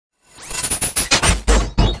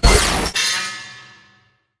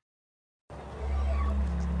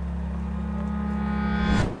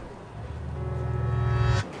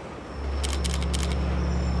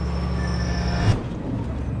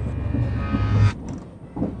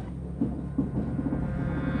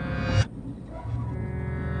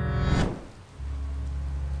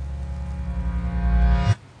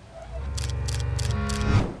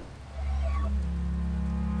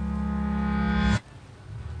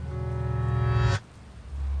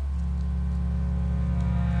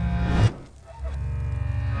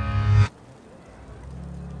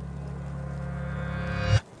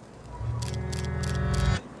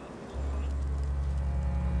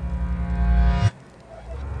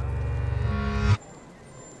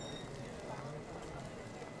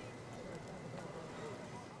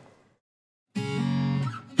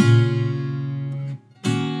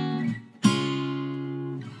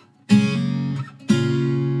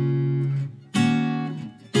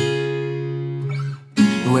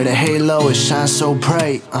wear the halo, it shines so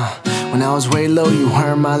bright. When I was way low, you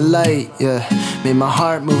were my light, yeah. Made my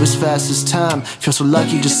heart move as fast as time. Feel so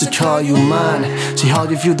lucky just to call you mine. See how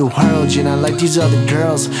you view the world, you're not like these other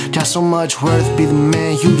girls. Got so much worth, be the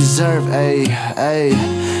man you deserve, ayy, ayy.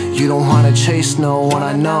 You don't wanna chase no one,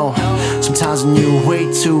 I know. Sometimes when you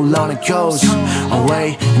wait too long it goes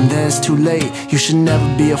away, and then it's too late. You should never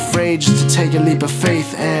be afraid just to take a leap of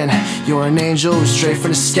faith. And you're an angel straight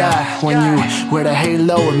from the sky. When you wear the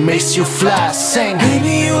halo, it makes you fly. Sing.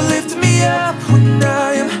 Baby, you lift me up when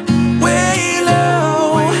I am way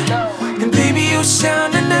low. And baby, you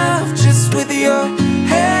shine enough just with your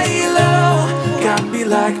halo. Got me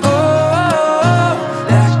like, oh,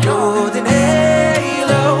 that golden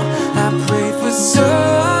halo. I pray for so,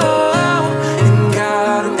 and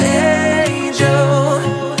got an angel.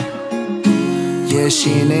 Yeah,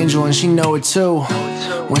 she an angel and she know it too.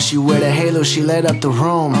 When she wear the halo, she light up the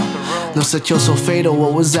room. Looks like you're so fatal,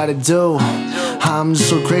 what was I to do? I'm just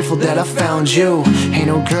so grateful that I found you. Ain't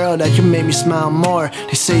no girl that can make me smile more.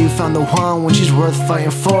 They say you found the one when she's worth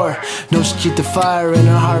fighting for. No, she keep the fire in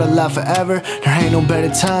her heart alive forever. There ain't no better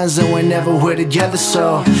times than whenever we're together.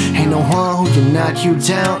 So ain't no one who can knock you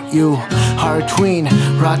down. You are a queen,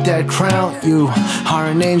 rock that crown. You are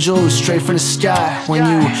an angel straight from the sky. When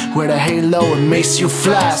you wear the halo, it makes you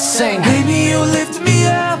fly. Sing. Baby, you lift me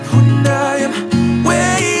up when I am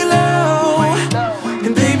way low.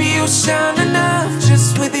 And baby, you shine enough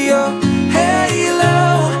just with your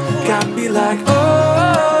halo. Got me like,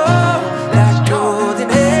 oh, that golden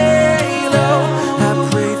halo. I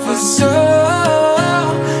pray for so,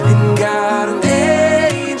 and got an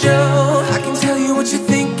angel. I can tell you what you're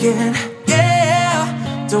thinking,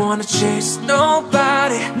 yeah. Don't wanna chase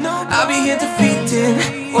nobody, I'll be here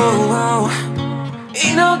defeating, whoa, whoa.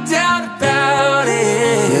 Ain't no doubt about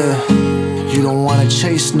it. Yeah. You don't wanna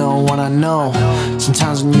chase no one, I know.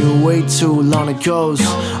 Sometimes when you wait too long it goes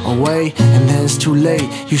away, and then it's too late.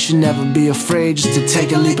 You should never be afraid just to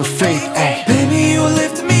take a leap of faith, ay. Baby, you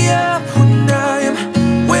lift me up when